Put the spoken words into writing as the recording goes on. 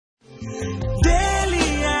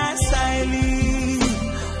Daily as I live,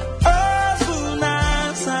 often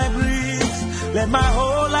as I breathe, let my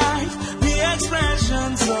whole life be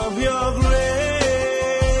expressions of your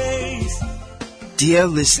grace. Dear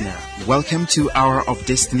listener, welcome to Hour of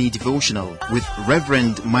Destiny Devotional with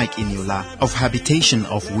Reverend Mike Eniola of Habitation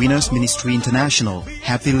of Winners Ministry International.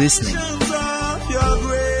 Happy listening.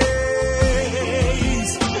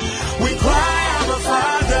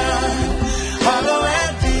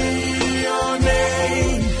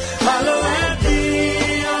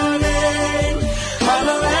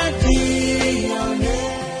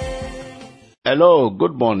 Hello,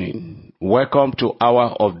 good morning. Welcome to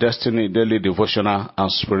Hour of Destiny Daily Devotional and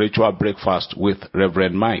Spiritual Breakfast with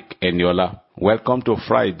Reverend Mike Eniola. Welcome to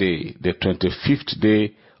Friday, the 25th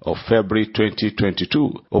day of February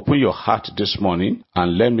 2022. Open your heart this morning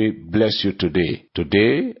and let me bless you today.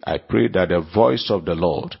 Today, I pray that the voice of the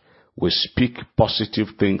Lord will speak positive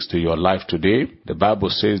things to your life today. The Bible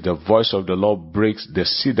says the voice of the Lord breaks the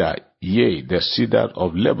cedar, yea, the cedar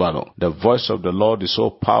of Lebanon. The voice of the Lord is so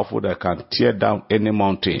powerful that it can tear down any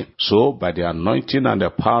mountain. So, by the anointing and the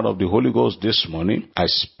power of the Holy Ghost this morning, I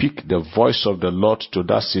speak the voice of the Lord to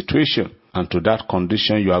that situation and to that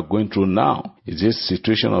condition you are going through now. Is it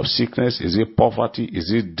situation of sickness? Is it poverty?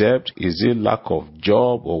 Is it debt? Is it lack of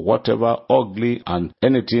job or whatever ugly and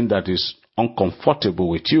anything that is uncomfortable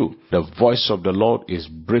with you? The voice of the Lord is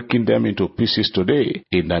breaking them into pieces today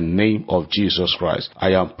in the name of Jesus Christ.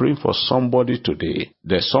 I am praying for somebody today.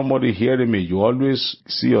 There's somebody hearing me. You always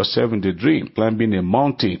see yourself in the dream climbing a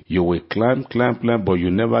mountain. You will climb, but you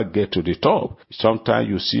never get to the top. Sometimes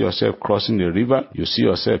you see yourself crossing a river. You see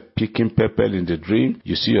yourself picking pepper in the dream.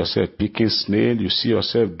 You see yourself picking snail. You see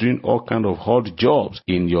yourself doing all kind of hard jobs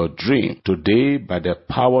in your dream. Today, by the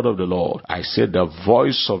power of the Lord, I say the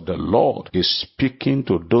voice of the Lord is speaking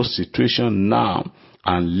to those situations now,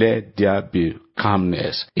 and let there be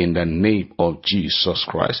calmness in the name of Jesus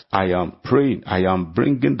Christ. I am praying, I am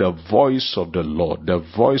bringing the voice of the Lord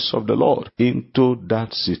into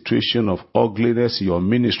that situation of ugliness in your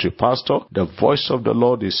ministry, Pastor. The voice of the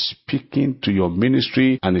Lord is speaking to your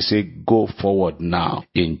ministry and he said, go forward now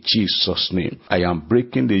in Jesus' name. I am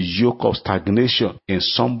breaking the yoke of stagnation in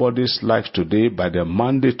somebody's life today by the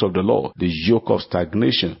mandate of the Lord. The yoke of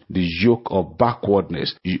stagnation, the yoke of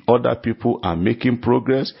backwardness. Other people are making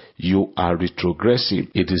progress, you are retrogressing.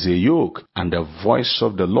 It is a yoke, and the voice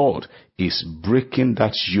of the Lord is breaking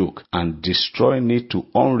that yoke and destroying it to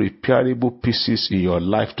unrepairable pieces in your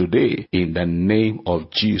life today in the name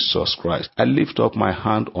of Jesus Christ. I lift up my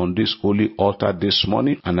hand on this holy altar this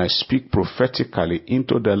morning and I speak prophetically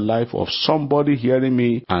into the life of somebody hearing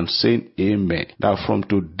me and saying amen, that from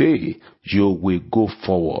today you will go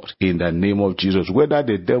forward in the name of Jesus. Whether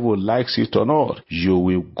the devil likes it or not, you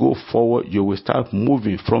will go forward. You will start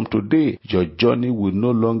moving from today. Your journey will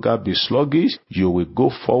no longer be sluggish. You will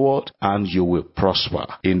go forward and you will prosper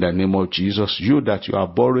in the name of Jesus. You that you are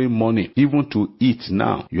borrowing money, even to eat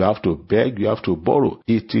now, you have to beg, you have to borrow.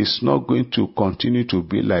 It is not going to continue to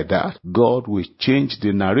be like that. God will change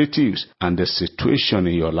the narratives and the situation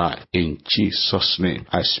in your life in Jesus' name.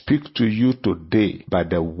 I speak to you today by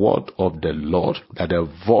the word of the Lord, that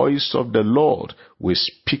the voice of the Lord will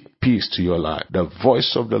speak peace to your life. The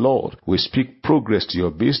voice of the Lord will speak progress to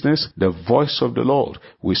your business. The voice of the Lord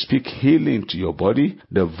will speak healing to your body.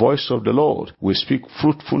 The voice of the Lord will speak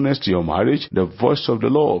fruitfulness to your marriage. The voice of the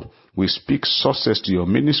Lord will speak success to your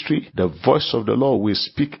ministry. The voice of the Lord will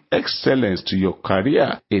speak excellence to your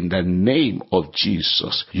career in the name of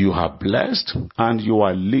Jesus. You are blessed and you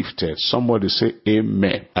are lifted. Somebody say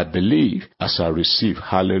amen. I believe as I receive.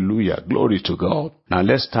 Hallelujah. Glory to God. Now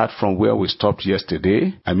let's start from where we stopped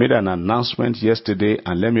yesterday. I made an announcement yesterday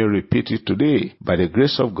and let me repeat it today. By the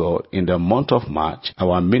grace of God, in the month of March,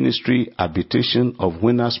 our ministry, Habitation of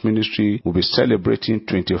Winners Ministry, will be celebrating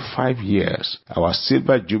 25 years. Our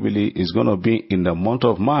Silver Jubilee is going to be in the month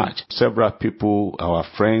of March. Several people, our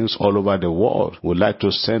friends all over the world, would like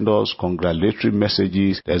to send us congratulatory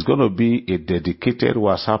messages. There's going to be a dedicated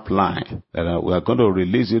WhatsApp line and we are going to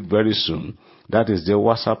release it very soon. That is the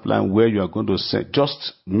WhatsApp line where you are going to send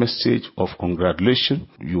just message of congratulations.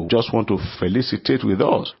 You just want to felicitate with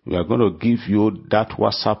us. We are going to give you that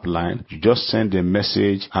WhatsApp line. You just send a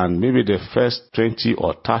message and maybe the first 20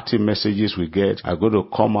 or 30 messages we get are going to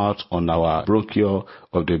come out on our brochure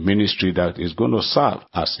of the ministry that is going to serve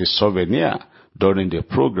as a souvenir during the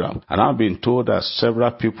program. And I've been told that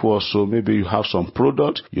several people also, maybe you have some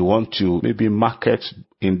product you want to maybe market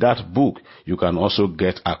in that book, you can also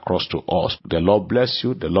get across to us. The Lord bless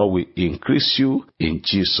you. The Lord will increase you in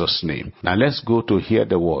Jesus' name. Now let's go to hear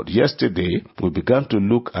the word. Yesterday, we began to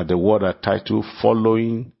look at the word titled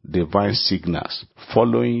Following Divine Signals.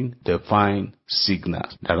 Following Divine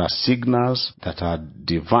Signals. There are signals that are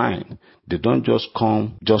divine. They don't just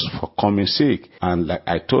come just for coming sake. And like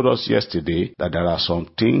I told us yesterday, that there are some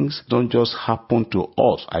things don't just happen to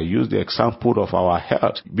us. I use the example of our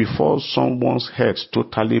health. Before someone's health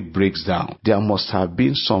totally breaks down, there must have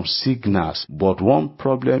been some signals. But one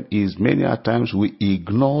problem is many a times we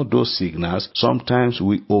ignore those signals. Sometimes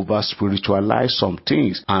we over spiritualize some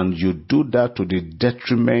things, and you do that to the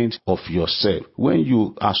detriment of yourself. When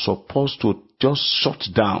you are supposed to just shut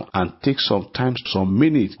down and take some time, some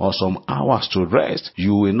minutes or some hours to rest,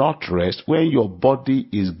 you will not rest when your body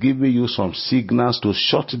is giving you some signals to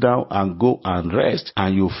shut down and go and rest,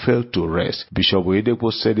 and you fail to rest. Bishop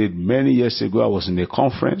Oyedepo said it many years ago. I was in a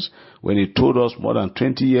conference when he told us, more than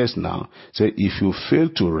 20 years now, said if you fail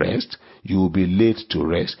to rest, you will be late to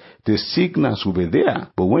rest. The signals will be there,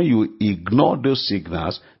 but when you ignore those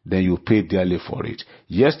signals, then you pay dearly for it.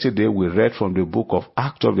 Yesterday we read from the book of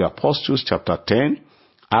Acts of the Apostles chapter 10.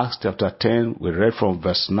 Acts chapter 10, we read from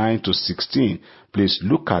verse 9 to 16. Please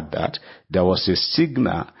look at that. There was a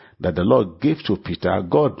signal that the Lord gave to Peter.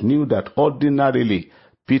 God knew that ordinarily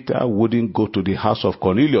Peter wouldn't go to the house of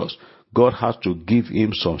Cornelius. God had to give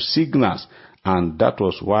him some signals, and that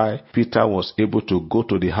was why Peter was able to go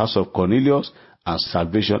to the house of Cornelius and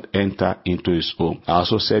salvation enter into his home. I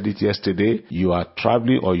also said it yesterday. You are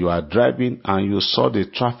traveling or you are driving and you saw the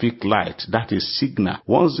traffic light. That is signal.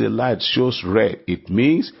 Once the light shows red, it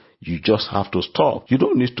means you just have to stop. You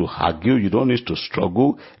don't need to argue. You don't need to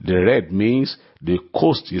struggle. The red means the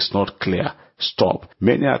coast is not clear. Stop.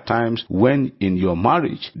 Many a times when in your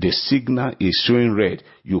marriage, the signal is showing red,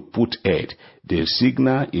 you put head. The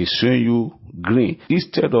signal is showing you green.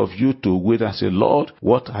 Instead of you to wait and say, Lord,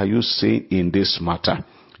 what are you saying in this matter?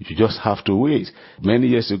 You just have to wait. Many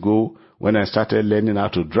years ago, when I started learning how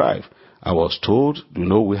to drive, I was told,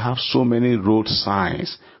 we have so many road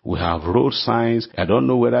signs. We have road signs. I don't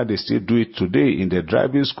know whether they still do it today. In the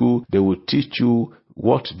driving school, they will teach you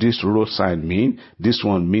what this road sign means. This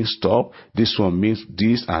one means stop. This one means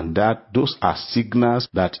this and that. Those are signals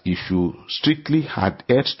that if you strictly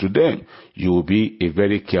adhere to them, you will be a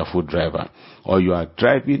very careful driver. Or you are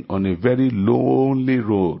driving on a very lonely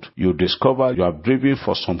road. You discover you have driven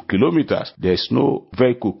for some kilometers. There is no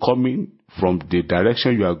vehicle coming from the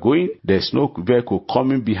direction you are going. There's no vehicle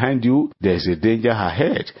coming behind you. There's a danger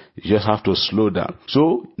ahead. You just have to slow down.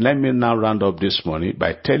 So let me now round up this morning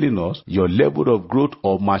by telling us your level of growth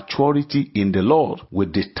or maturity in the Lord will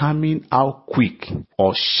determine how quick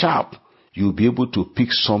or sharp you'll be able to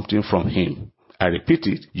pick something from Him. I repeat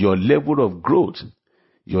it. Your level of growth,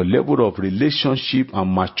 your level of relationship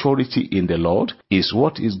and maturity in the Lord is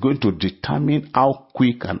what is going to determine how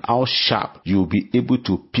quick and how sharp you'll be able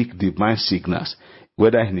to pick divine signals,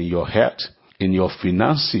 whether in your health, in your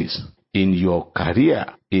finances, in your career,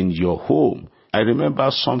 in your home. I remember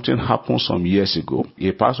something happened some years ago.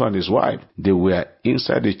 A pastor and his wife, they were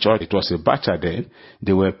inside the church. It was a bachelor then.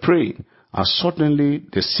 They were praying, and suddenly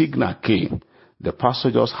the signal came. The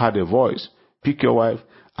pastor just had a voice, pick your wife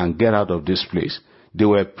and get out of this place. They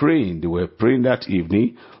were praying that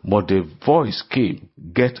evening, but the voice came,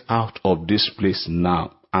 get out of this place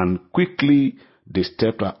now. And quickly they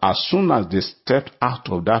stepped out. As soon as they stepped out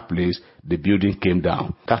of that place, the building came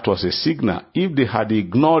down. That was a signal. If they had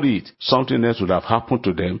ignored it, something else would have happened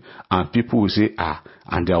to them, and people would say,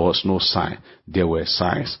 and there was no sign. There were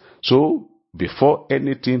signs. So before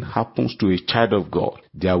anything happens to a child of God,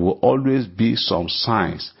 there will always be some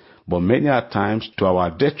signs. But many a times, to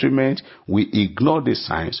our detriment, we ignore the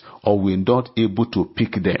signs or we're not able to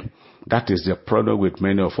pick them. That is the problem with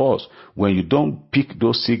many of us. When you don't pick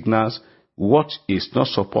those signals, what is not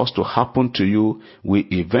supposed to happen to you will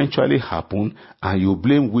eventually happen, and you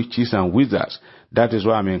blame witches and wizards. That is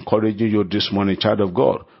why I'm encouraging you this morning, child of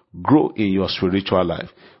God. Grow in your spiritual life.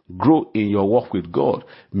 Grow in your walk with God.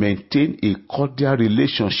 Maintain a cordial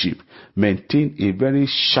relationship. Maintain a very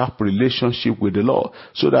sharp relationship with the Lord,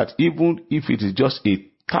 so that even if it is just a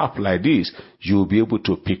tap like this, you will be able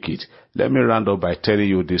to pick it. Let me round up by telling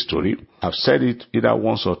you this story. I've said it either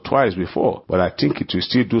once or twice before, but I think it will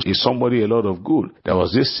still do somebody a lot of good. There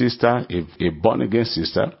was this sister, a born-again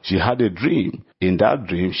sister. She had a dream. In that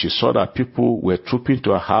dream, she saw that people were trooping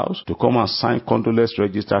to her house to come and sign condolence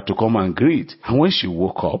register, to come and greet. And when she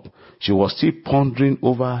woke up, she was still pondering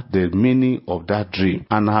over the meaning of that dream.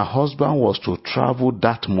 And her husband was to travel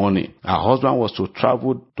that morning. Her husband was to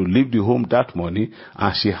travel to leave the home that morning,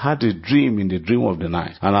 and she had a dream in the dream of the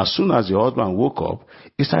night. And as soon as the husband woke up,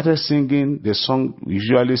 he started singing the song we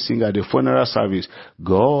usually sing at the funeral service.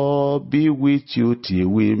 God be with you till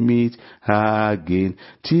we meet again,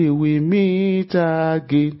 till we meet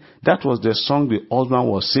again. That was the song the husband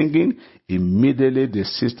was singing. Immediately the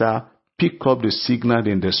sister picked up the signal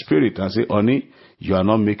in the spirit and said, honey, you are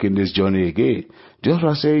not making this journey again. The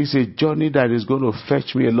husband said, it's a journey that is going to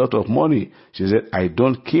fetch me a lot of money. She said, I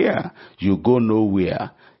don't care. You go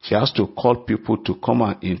nowhere. She has to call people to come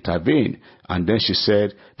and intervene. And then she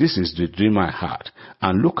said, this is the dream I had.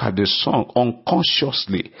 And look at the song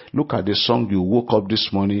unconsciously. Look at the song you woke up this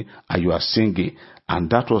morning and you are singing. And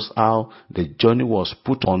that was how the journey was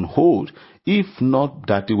put on hold. If not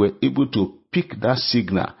that they were able to pick that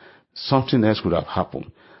signal, something else would have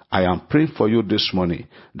happened. I am praying for you this morning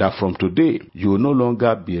that from today, you will no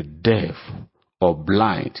longer be deaf or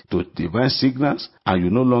blind to divine signals, and you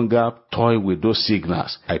no longer toy with those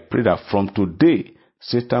signals. I pray that from today,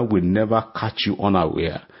 Satan will never catch you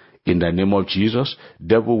unaware. In the name of Jesus,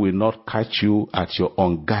 devil will not catch you at your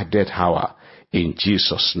unguarded hour. In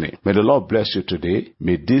Jesus' name. May the Lord bless you today.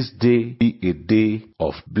 May this day be a day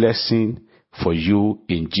of blessing for you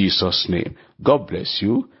in Jesus' name. God bless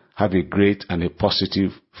you. Have a great and a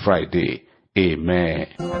positive Friday. Amen.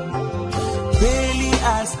 Daily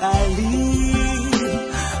as I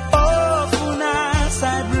live, often as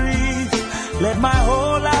I breathe, let my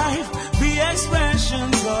whole life be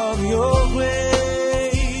expressions of your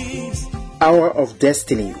grace. Hour of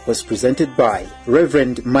Destiny was presented by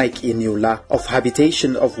Reverend Mike Inyola of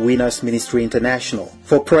Habitation of Winners Ministry International.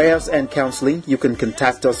 For prayers and counseling, you can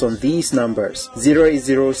contact us on these numbers: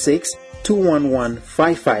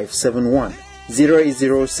 0806-211-5571,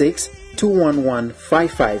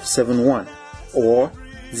 0806-211-5571, or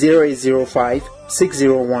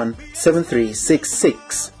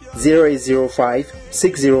 0805-601-7366,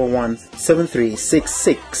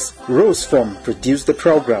 0805-601-7366. Rose Form produced the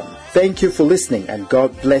program. Thank you for listening, and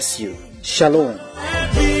God bless you. Shalom.